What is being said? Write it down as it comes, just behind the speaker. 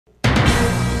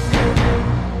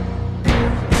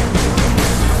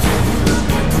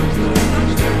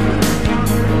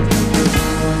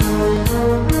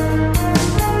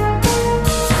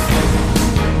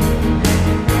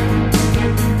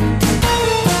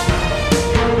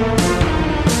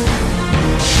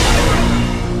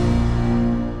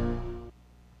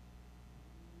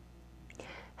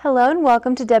Hello and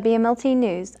welcome to WMLT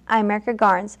News. I'm Erica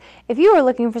Garnes. If you are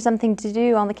looking for something to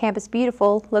do on the Campus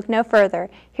Beautiful, look no further.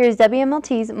 Here's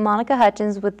WMLT's Monica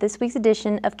Hutchins with this week's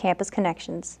edition of Campus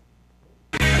Connections.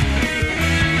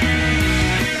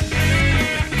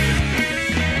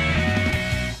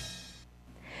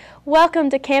 Welcome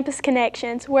to Campus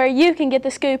Connections, where you can get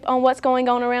the scoop on what's going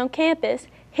on around campus.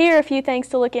 Here are a few things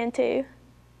to look into.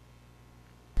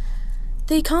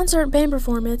 The concert band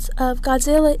performance of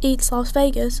Godzilla Eats Las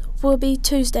Vegas will be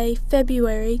Tuesday,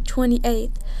 February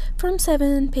 28th from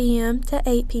 7 p.m. to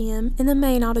 8 p.m. in the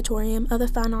main auditorium of the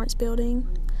Fine Arts Building.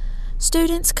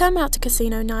 Students come out to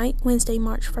Casino Night Wednesday,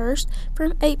 March 1st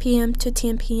from 8 p.m. to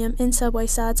 10 p.m. in subway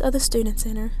sides of the Student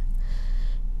Center.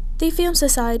 The Film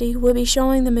Society will be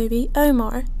showing the movie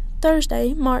Omar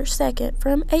Thursday, March 2nd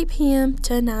from 8 p.m.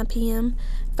 to 9 p.m.,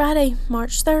 Friday,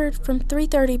 March 3rd from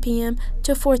 3:30 p.m.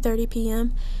 to 4:30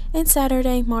 p.m., and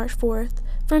Saturday, March 4th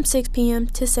from 6 p.m.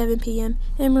 to 7 p.m.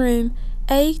 in room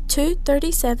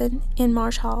A237 in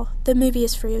Marsh Hall. The movie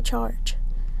is free of charge.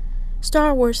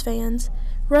 Star Wars fans,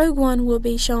 Rogue One will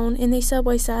be shown in the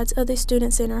subway sides of the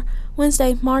Student Center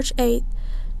Wednesday, March 8th,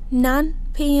 9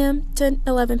 p.m. to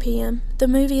 11 p.m. The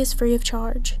movie is free of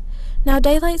charge. Now,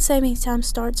 Daylight Savings Time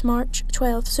starts March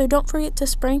 12th, so don't forget to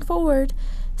spring forward.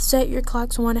 Set your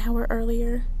clocks 1 hour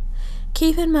earlier.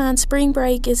 Keep in mind, spring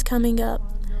break is coming up.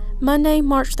 Monday,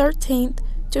 March 13th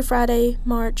to Friday,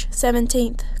 March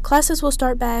 17th. Classes will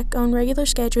start back on regular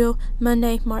schedule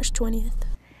Monday, March 20th.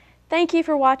 Thank you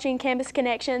for watching Campus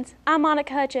Connections. I'm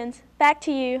Monica Hutchins. Back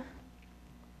to you.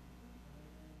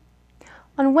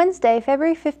 On Wednesday,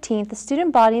 February 15th, the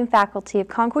student body and faculty of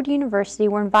Concord University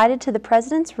were invited to the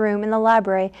President's Room in the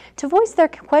library to voice their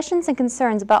questions and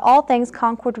concerns about all things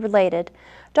Concord related.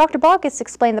 Dr. Baucus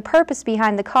explained the purpose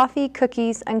behind the coffee,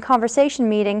 cookies, and conversation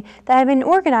meeting that had been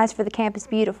organized for the Campus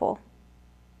Beautiful.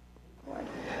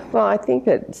 Well, I think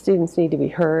that students need to be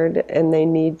heard, and they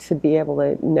need to be able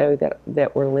to know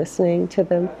that we're listening to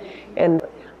them. And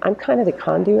I'm kind of the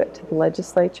conduit to the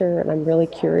legislature, and I'm really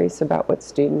curious about what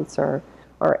students are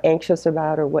anxious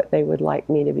about or what they would like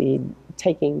me to be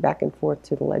taking back and forth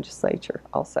to the legislature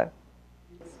also.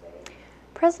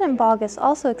 President Baucus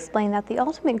also explained that the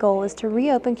ultimate goal is to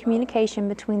reopen communication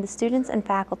between the students and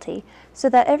faculty so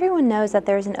that everyone knows that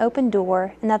there is an open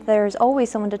door and that there is always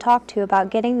someone to talk to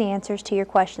about getting the answers to your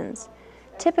questions.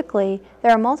 Typically,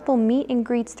 there are multiple meet and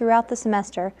greets throughout the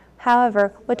semester.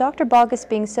 However, with Dr. Baucus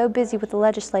being so busy with the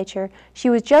legislature, she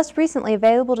was just recently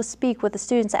available to speak with the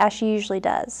students as she usually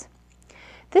does.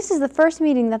 This is the first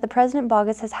meeting that the President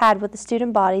Baucus has had with the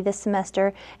student body this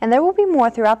semester, and there will be more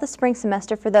throughout the spring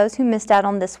semester for those who missed out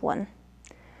on this one.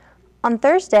 On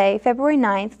Thursday, February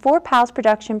 9th, Four Pals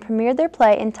Production premiered their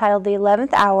play entitled The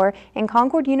 11th Hour in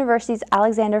Concord University's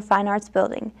Alexander Fine Arts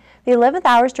Building. The 11th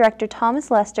Hour's director Thomas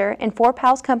Lester and Four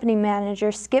Pals company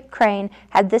manager Skip Crane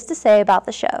had this to say about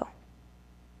the show.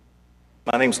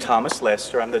 My name's Thomas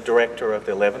Lester. I'm the director of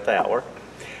The 11th Hour.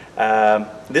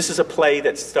 This is a play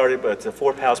that started with the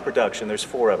Four Pals production. There's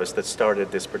four of us that started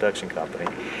this production company.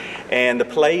 And the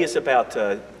play is about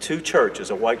two churches,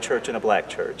 a white church and a black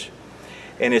church.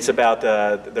 And it's about,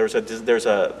 there's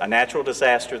a natural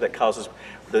disaster that causes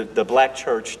the black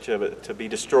church to be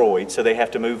destroyed, so they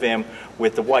have to move in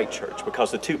with the white church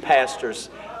because the two pastors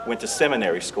went to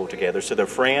seminary school together, so they're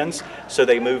friends, so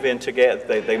they move in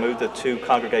together, they move the two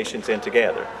congregations in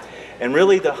together. And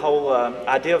really the whole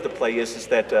idea of the play is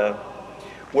that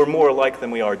we're more alike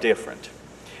than we are different.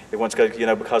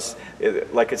 Because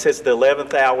like it says, the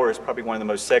 11th hour is probably one of the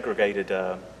most segregated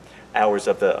hours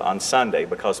on Sunday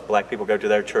because black people go to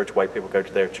their church, white people go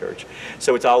to their church.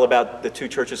 So it's all about the two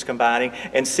churches combining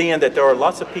and seeing that there are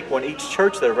lots of people in each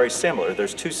church that are very similar.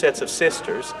 There's two sets of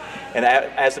sisters, and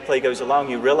as the play goes along,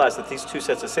 you realize that these two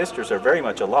sets of sisters are very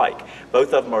much alike.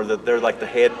 Both of them they're like the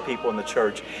head people in the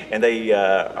church, and they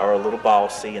are a little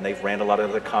bossy, and they've ran a lot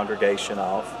of the congregation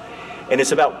off. And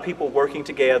it's about people working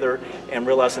together and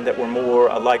realizing that we're more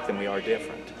alike than we are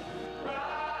different.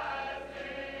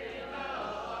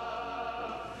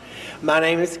 My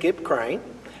name is Skip Crane,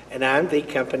 and I'm the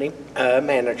company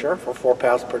manager for Four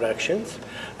Pals Productions.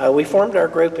 We formed our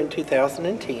group in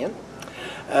 2010.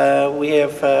 We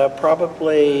have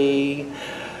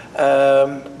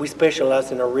we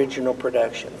specialize in original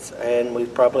productions, and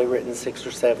we've probably written 6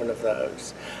 or 7 of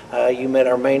those. You met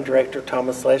our main director,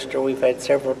 Thomas Lester. We've had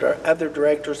several other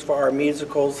directors for our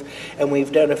musicals, and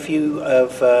we've done a few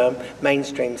of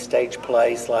mainstream stage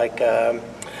plays like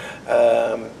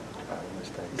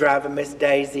Driving Miss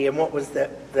Daisy, and what was the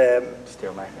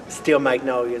Steel Magnolias. Steel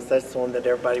Magnolias. That's the one that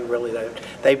everybody really loved.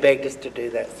 They begged us to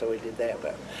do that, so we did that.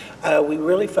 But we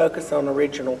really focus on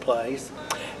original plays,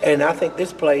 And I think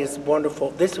this play is wonderful.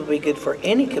 This would be good for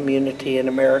any community in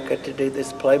America to do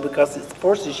this play because it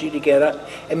forces you to get up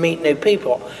and meet new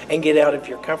people and get out of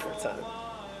your comfort zone.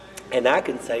 And I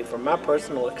can say from my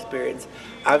personal experience,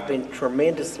 I've been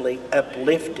tremendously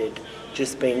uplifted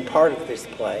just being part of this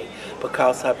play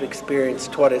because I've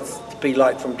experienced what it's to be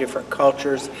like from different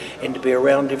cultures and to be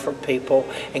around different people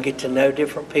and get to know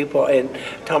different people. And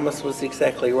Thomas was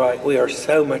exactly right. We are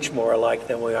so much more alike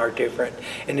than we are different,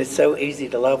 and it's so easy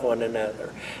to love one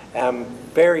another. I'm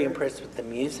very impressed with the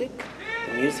music.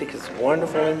 The music is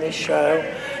wonderful in this show.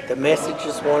 The message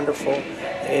is wonderful.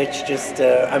 It's just,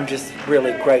 I'm just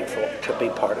really grateful to be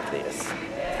part of this.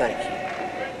 Thank you.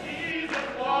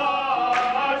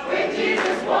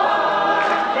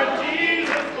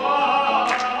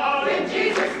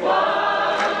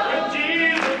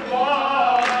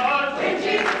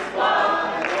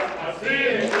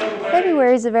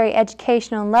 February is a very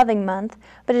educational and loving month,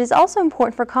 but it is also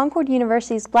important for Concord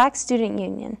University's Black Student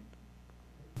Union.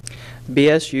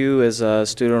 BSU is a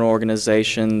student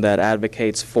organization that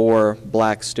advocates for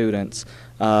black students,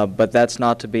 but that's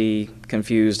not to be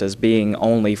confused as being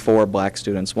only for black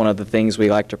students. One of the things we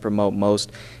like to promote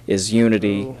most is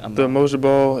unity. The emoji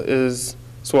ball is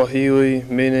Swahili,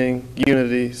 meaning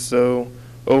unity, so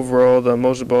overall the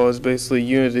emoji ball is basically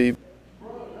unity.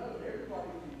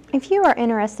 If you are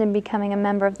interested in becoming a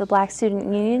member of the Black Student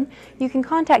Union, you can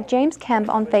contact James Kemp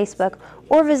on Facebook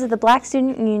or visit the Black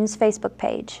Student Union's Facebook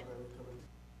page.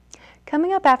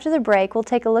 Coming up after the break, we'll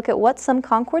take a look at what some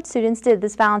Concord students did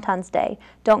this Valentine's Day.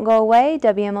 Don't go away,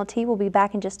 WMLT will be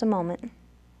back in just a moment.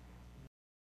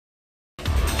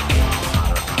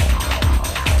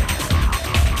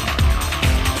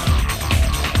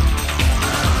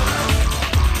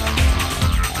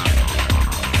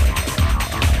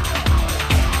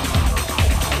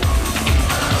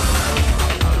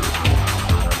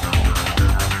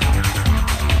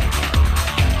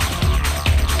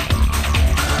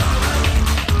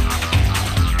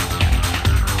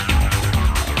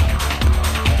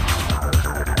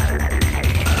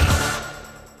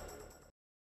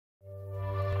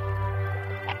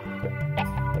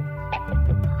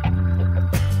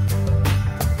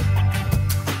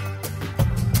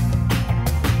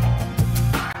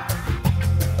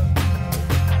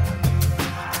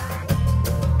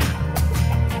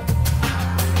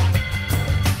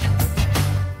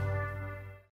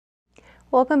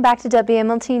 Welcome back to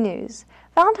WMLT News.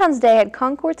 Valentine's Day at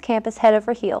Concord's campus head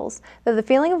over heels. Though the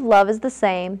feeling of love is the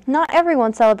same, not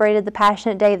everyone celebrated the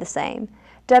passionate day the same.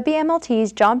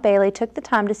 WMLT's John Bailey took the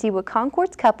time to see what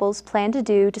Concord's couples plan to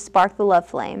do to spark the love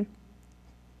flame.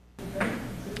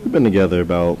 We've been together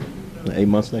about 8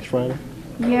 months next Friday.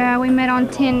 Yeah, we met on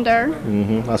Tinder.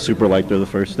 I super liked her the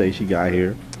first day she got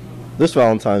here. This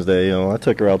Valentine's Day, I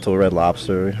took her out to a Red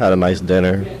Lobster, had a nice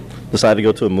dinner. Decided to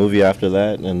go to a movie after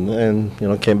that,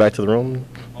 and came back to the room,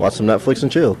 watched some Netflix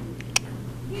and chilled.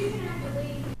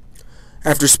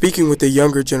 After speaking with a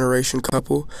younger generation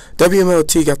couple,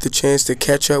 WMLT got the chance to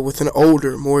catch up with an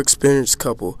older, more experienced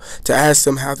couple to ask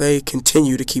them how they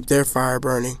continue to keep their fire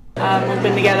burning. We've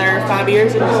been together 5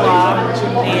 years in July,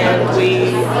 and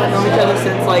we've known each other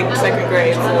since like second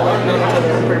grade, so we've known each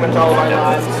other pretty much all of our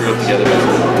lives. Grew up together.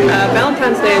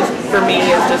 Valentine's Day for me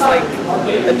is just like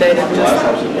a day to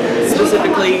just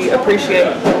specifically appreciate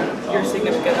your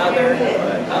significant other.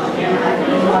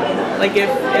 Like if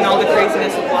in all the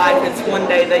craziness of life, it's one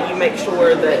day that you make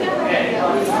sure that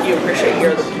you appreciate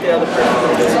the other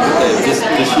person.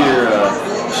 This year,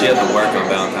 she had to work on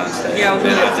Valentine's Day. Yeah, I was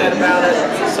really upset about it.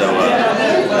 So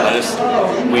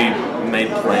we made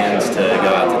plans to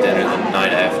go out to dinner the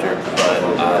night after,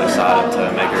 but I decided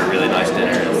to make her a really nice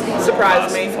dinner and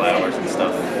surprise me. Flowers and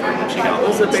stuff when she got home. It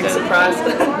was a big surprise.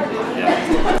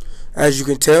 Yeah. As you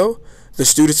can tell, the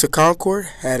students of Concord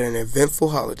had an eventful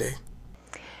holiday.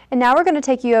 And now we're going to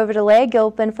take you over to Leah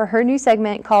Gilpin for her new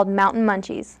segment called Mountain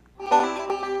Munchies.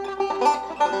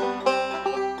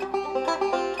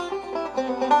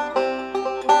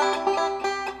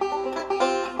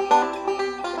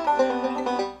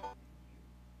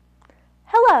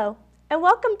 Hello, and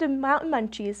welcome to Mountain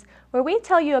Munchies, where we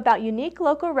tell you about unique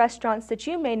local restaurants that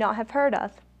you may not have heard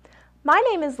of. My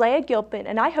name is Leah Gilpin,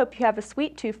 and I hope you have a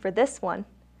sweet tooth for this one.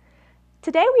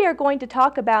 Today we are going to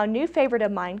talk about a new favorite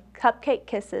of mine, Cupcake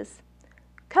Kisses.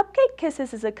 Cupcake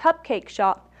Kisses is a cupcake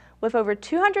shop with over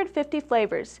 250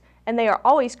 flavors, and they are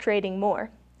always creating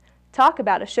more. Talk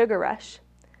about a sugar rush.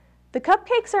 The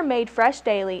cupcakes are made fresh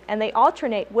daily, and they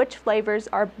alternate which flavors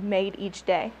are made each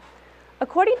day.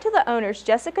 According to the owners,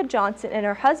 Jessica Johnson and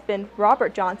her husband,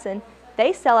 Robert Johnson,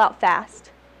 they sell out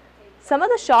fast. Some of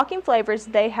the shocking flavors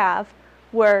they have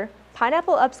were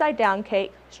pineapple upside down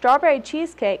cake, strawberry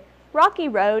cheesecake, Rocky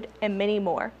Road, and many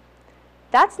more.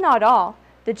 That's not all.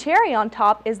 The cherry on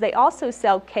top is they also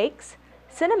sell cakes,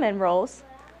 cinnamon rolls,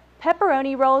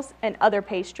 pepperoni rolls, and other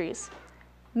pastries.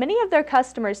 Many of their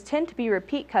customers tend to be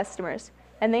repeat customers,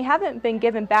 and they haven't been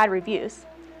given bad reviews.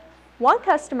 One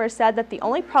customer said that the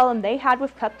only problem they had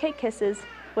with Cupcake Kisses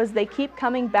was they keep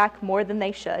coming back more than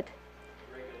they should.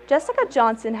 Jessica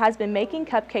Johnson has been making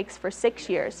cupcakes for 6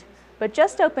 years, but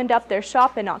just opened up their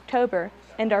shop in October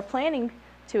and are planning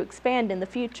to expand in the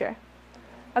future.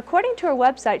 According to her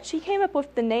website, she came up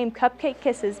with the name Cupcake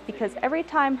Kisses because every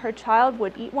time her child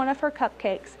would eat one of her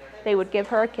cupcakes, they would give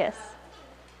her a kiss.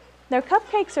 Their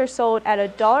cupcakes are sold at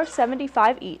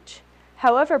 $1.75 each.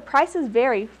 However, prices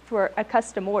vary for a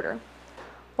custom order.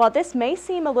 While this may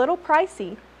seem a little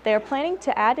pricey, they are planning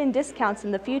to add in discounts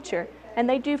in the future, and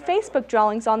they do Facebook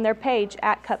drawings on their page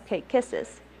at Cupcake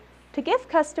Kisses to give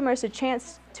customers a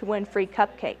chance to win free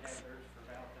cupcakes.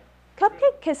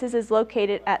 Cupcake Kisses is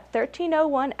located at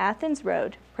 1301 Athens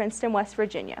Road, Princeton, West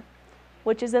Virginia,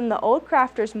 which is in the Old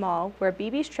Crafters Mall where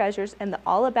BB's Treasures and the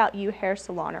All About You hair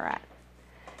salon are at.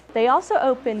 They also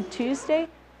open Tuesday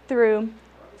through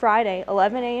Friday,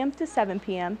 11 a.m. to 7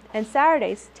 p.m., and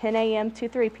Saturdays, 10 a.m. to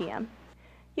 3 p.m.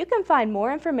 You can find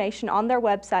more information on their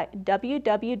website,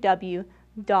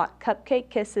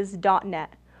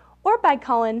 www.cupcakekisses.net, or by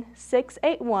calling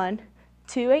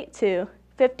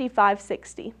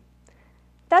 681-282-5560.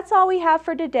 That's all we have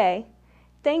for today.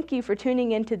 Thank you for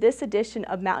tuning in to this edition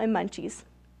of Mountain Munchies.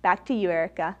 Back to you,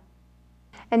 Erica.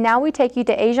 And now we take you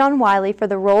to Ajon Wiley for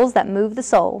the roles that move the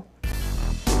soul.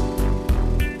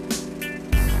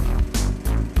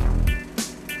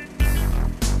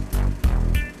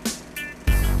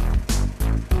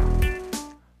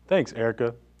 Thanks,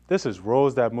 Erica. This is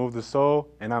Roles That Move the Soul,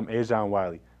 and I'm Ajon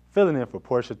Wiley, filling in for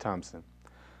Portia Thompson.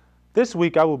 This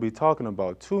week I will be talking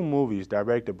about 2 movies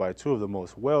directed by 2 of the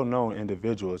most well-known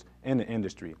individuals in the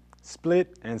industry,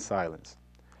 Split and Silence.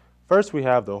 First we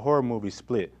have the horror movie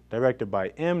Split, directed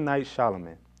by M. Night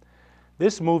Shyamalan.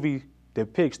 This movie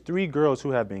depicts 3 girls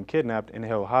who have been kidnapped and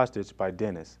held hostage by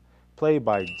Dennis, played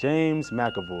by James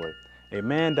McAvoy, a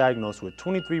man diagnosed with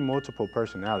 23 multiple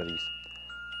personalities.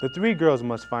 The 3 girls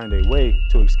must find a way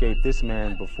to escape this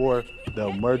man before the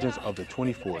emergence of the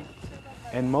 24th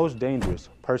and most dangerous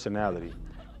personality.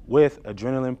 With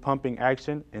adrenaline-pumping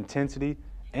action, intensity,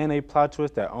 and a plot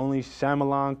twist that only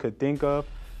Shyamalan could think of,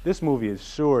 this movie is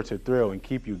sure to thrill and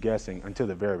keep you guessing until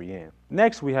the very end.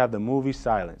 Next, we have the movie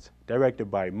Silence, directed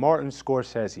by Martin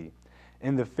Scorsese.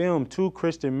 In the film, 2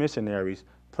 Christian missionaries,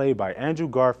 played by Andrew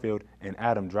Garfield and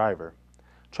Adam Driver,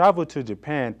 traveled to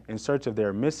Japan in search of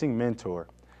their missing mentor,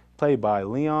 played by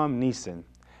Liam Neeson,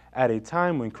 at a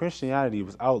time when Christianity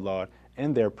was outlawed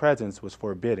and their presence was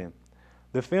forbidden.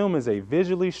 The film is as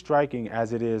visually striking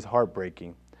as it is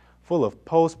heartbreaking, full of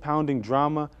post-pounding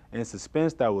drama and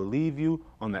suspense that will leave you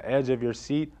on the edge of your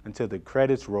seat until the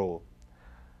credits roll.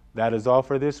 That is all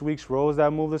for this week's Roles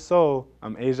That Move the Soul.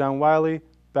 I'm Ajon Wiley.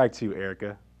 Back to you,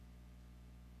 Erica.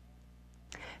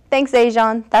 Thanks,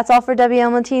 Ajon. That's all for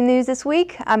WMLT News this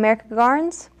week. I'm Erica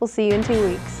Garnes. We'll see you in 2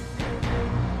 weeks.